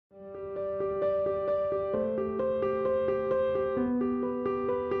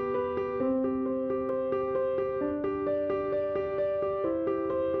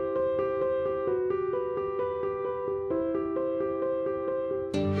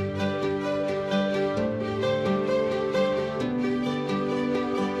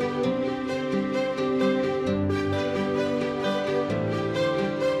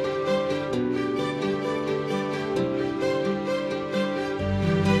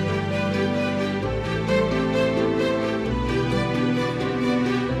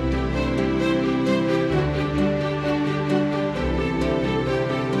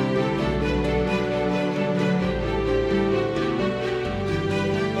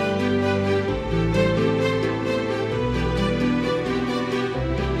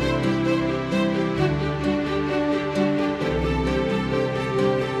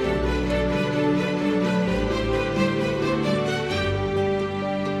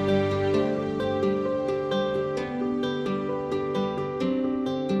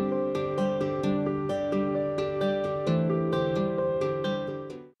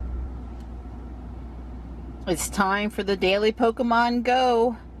It's time for the daily Pokemon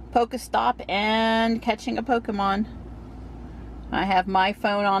Go, Pokestop, and catching a Pokemon. I have my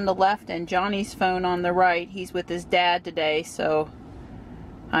phone on the left and Johnny's phone on the right. He's with his dad today, so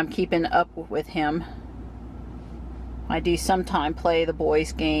I'm keeping up with him. I do sometimes play the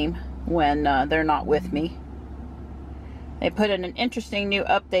boys' game when they're not with me. They put in an interesting new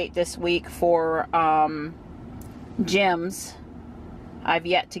update this week for gyms. I've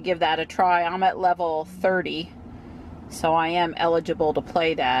yet to give that a try. I'm at level 30, so I am eligible to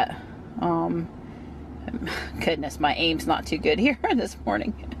play that. Goodness, my aim's not too good here this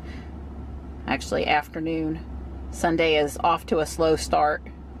morning. Actually, afternoon. Sunday is off to a slow start.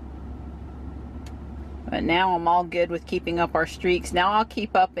 But now I'm all good with keeping up our streaks. Now I'll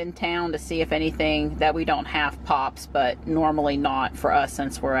keep up in town to see if anything that we don't have pops, but normally not for us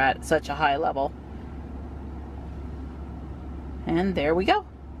since we're at such a high level. And there we go.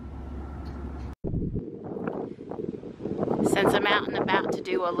 Since I'm out and about to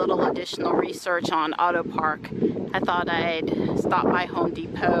do a little additional research on Auto Park, I thought I'd stop by Home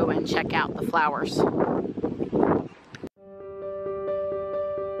Depot and check out the flowers.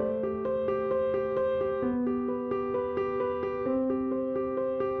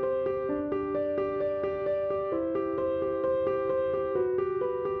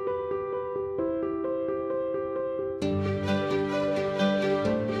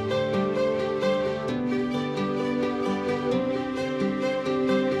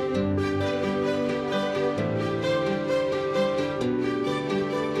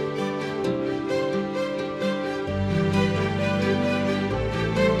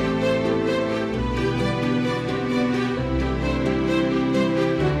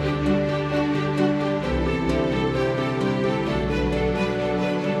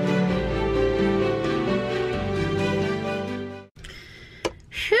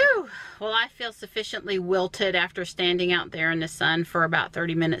 Well, I feel sufficiently wilted after standing out there in the sun for about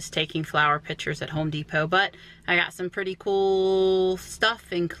 30 minutes taking flower pictures at Home Depot, but I got some pretty cool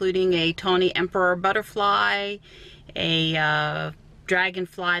stuff, including a tawny emperor butterfly, a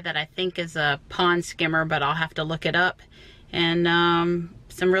dragonfly that I think is a pond skimmer, but I'll have to look it up, and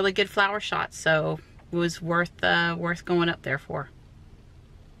some really good flower shots, so it was worth going up there for.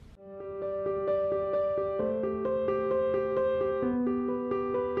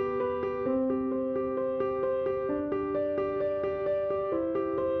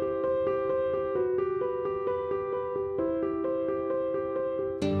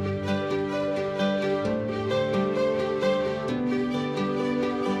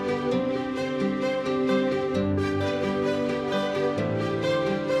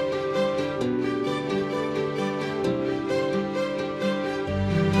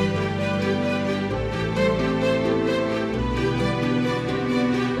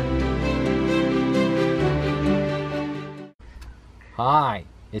 Hi,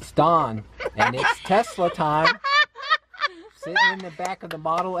 it's Don, and it's Tesla time. Sitting in the back of the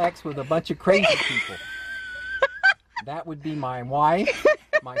Model X with a bunch of crazy people. That would be my wife,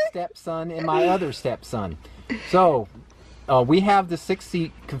 my stepson, and my other stepson. So, we have the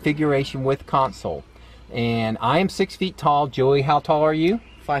 6-seat configuration with console. And I am 6 feet tall. Joey, how tall are you?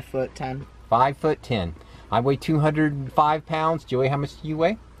 5'10". 5'10". I weigh 205 pounds. Joey, how much do you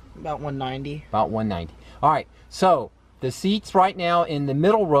weigh? About 190. About 190. All right, so the seats right now in the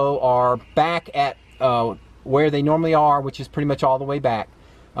middle row are back at where they normally are, which is pretty much all the way back.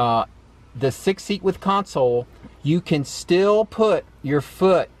 The 6-seat with console, you can still put your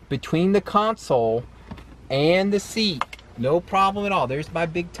foot between the console and the seat. No problem at all. There's my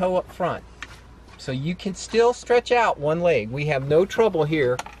big toe up front. So you can still stretch out one leg. We have no trouble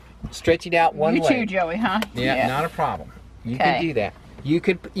here stretching out one leg. You too, Joey, huh? Yeah, not a problem. You can do that. You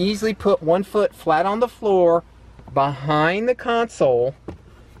could easily put one foot flat on the floor behind the console.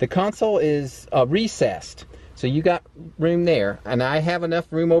 The console is recessed, so you got room there, and I have enough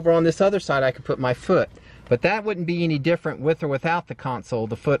room over on this other side I could put my foot, but that wouldn't be any different with or without the console.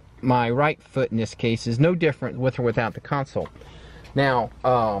 The foot, my right foot in this case, is no different with or without the console. Now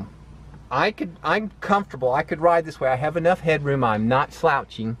I'm comfortable. I could ride this way. I have enough headroom. I'm not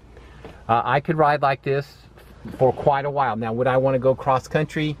slouching. I could ride like this for quite a while. Now, would I want to go cross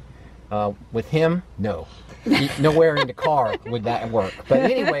country with him? No. Nowhere in the car would that work. But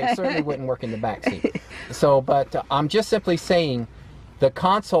anyway, it certainly wouldn't work in the back seat. So, but I'm just simply saying the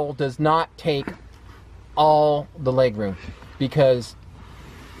console does not take all the leg room, because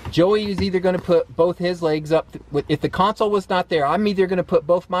Joey is either going to put both his legs up. If the console was not there, I'm either going to put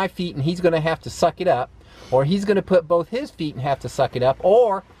both my feet and he's going to have to suck it up, or he's going to put both his feet and have to suck it up,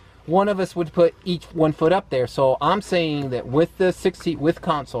 or one of us would put each one foot up there. So I'm saying that with the 6-seat with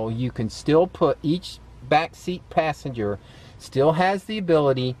console, you can still put each back seat passenger still has the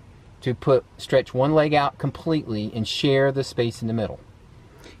ability to stretch one leg out completely and share the space in the middle.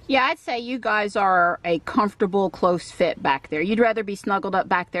 Yeah, I'd say you guys are a comfortable, close fit back there. You'd rather be snuggled up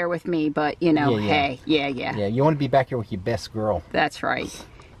back there with me, but you know, hey, yeah. Yeah, you want to be back here with your best girl. That's right.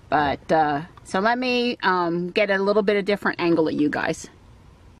 But, so let me get a little bit of different angle at you guys.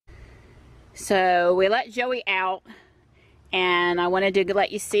 So we let Joey out, and I wanted to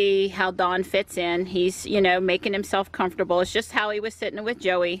let you see how Don fits in. He's, you know, making himself comfortable. It's just how he was sitting with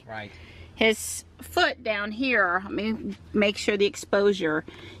Joey. Right. His foot down here, let me make sure the exposure.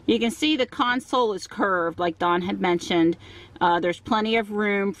 You can see the console is curved, like Don had mentioned. There's plenty of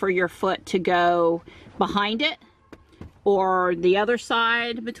room for your foot to go behind it, or the other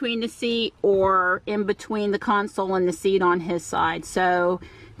side between the seat, or in between the console and the seat on his side. So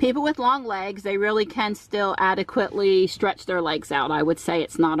people with long legs, they really can still adequately stretch their legs out. I would say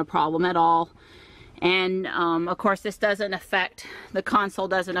it's not a problem at all. And of course, this doesn't affect, the console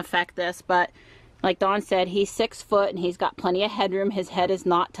doesn't affect this, but like Don said, he's 6 foot and he's got plenty of headroom. His head is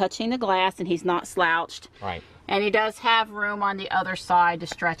not touching the glass and he's not slouched. Right. And he does have room on the other side to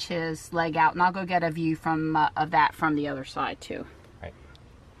stretch his leg out. And I'll go get a view from of that from the other side too. Right.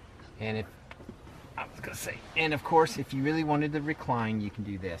 And and of course, if you really wanted to recline, you can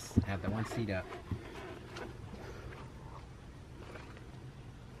do this. Have the one seat up.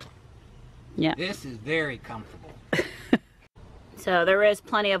 Yeah. This is very comfortable. So there is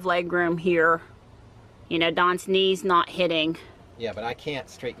plenty of leg room here. You know, Don's knees not hitting. Yeah, but I can't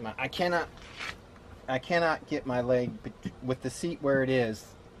straighten I cannot get my leg, with the seat where it is,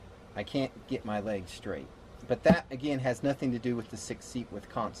 I can't get my leg straight. But that, again, has nothing to do with the 6 seat with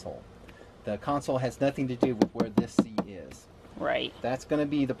console. The console has nothing to do with where this seat is. Right. That's going to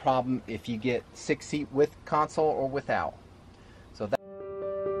be the problem if you get 6 seat with console or without. So that.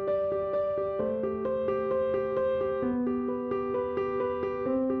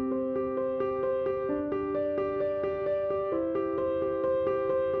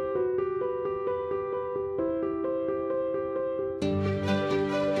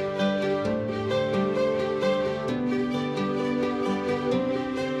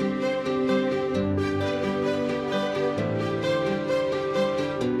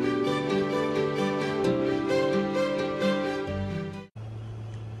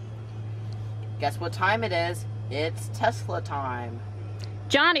 Guess what time it is? It's Tesla time.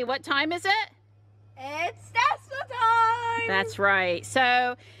 Johnny, what time is it? It's Tesla time! That's right.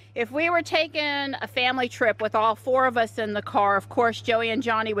 So if we were taking a family trip with all 4 of us in the car, of course Joey and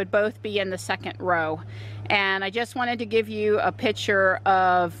Johnny would both be in the 2nd row. And I just wanted to give you a picture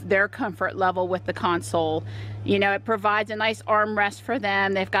of their comfort level with the console. You know, it provides a nice armrest for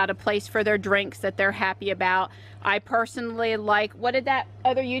them. They've got a place for their drinks that they're happy about. I personally like, what did that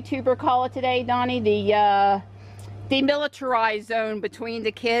other YouTuber call it today, Donnie? The demilitarized zone between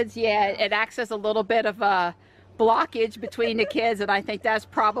the kids. Yeah, it acts as a little bit of a blockage between the kids, and I think that's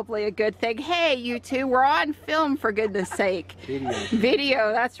probably a good thing. Hey, you two, we're on film, for goodness sake.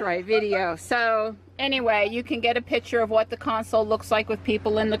 Video, that's right, video. So anyway, you can get a picture of what the console looks like with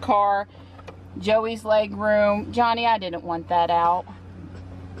people in the car. Joey's leg room. Johnny, I didn't want that out.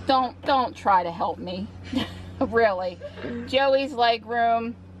 Don't try to help me. Really. Joey's leg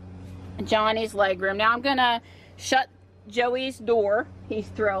room, Johnny's leg room. Now I'm gonna shut Joey's door. He's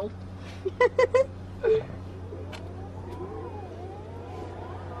thrilled.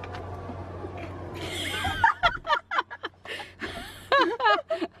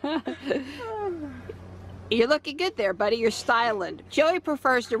 You're looking good there, buddy. You're styling. Joey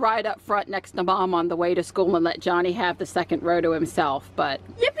prefers to ride up front next to Mom on the way to school and let Johnny have the 2nd row to himself. But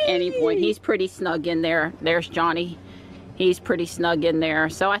Yippee! Any point, he's pretty snug in there. There's Johnny. He's pretty snug in there.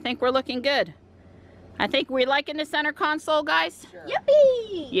 So I think we're looking good. I think we're liking the center console, guys. Sure.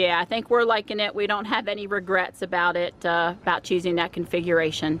 Yippee! Yeah, I think we're liking it. We don't have any regrets about it, about choosing that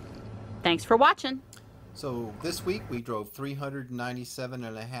configuration. Thanks for watching. So this week we drove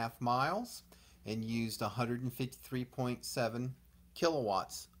 397.5 miles and used 153.7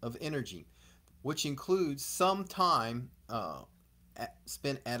 kilowatts of energy, which includes some time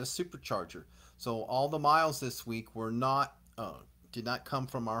spent at a supercharger. So all the miles this week were not did not come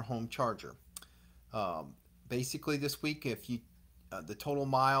from our home charger. Basically this week, if you the total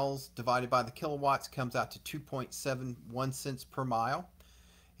miles divided by the kilowatts comes out to 2.71 cents per mile.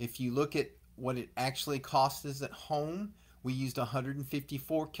 If you look at what it actually cost us at home, we used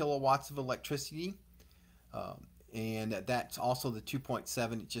 154 kilowatts of electricity, and that's also the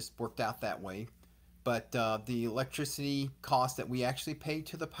 2.7. It just worked out that way. But the electricity cost that we actually paid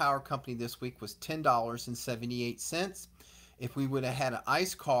to the power company this week was $10.78. If we would have had an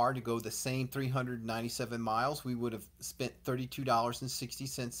ICE car to go the same 397 miles, we would have spent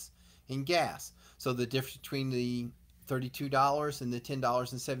 $32.60 in gas. So the difference between the $32 and the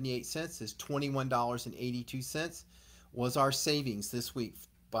 $10.78 is $21.82 was our savings this week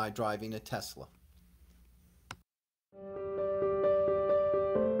by driving a Tesla.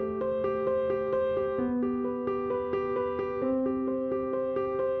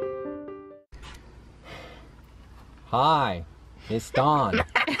 Hi, it's Don.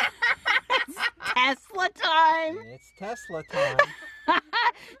 Tesla time. It's Tesla time.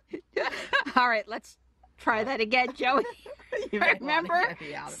 All right, let's try that again, Joey. Remember?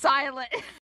 Silent.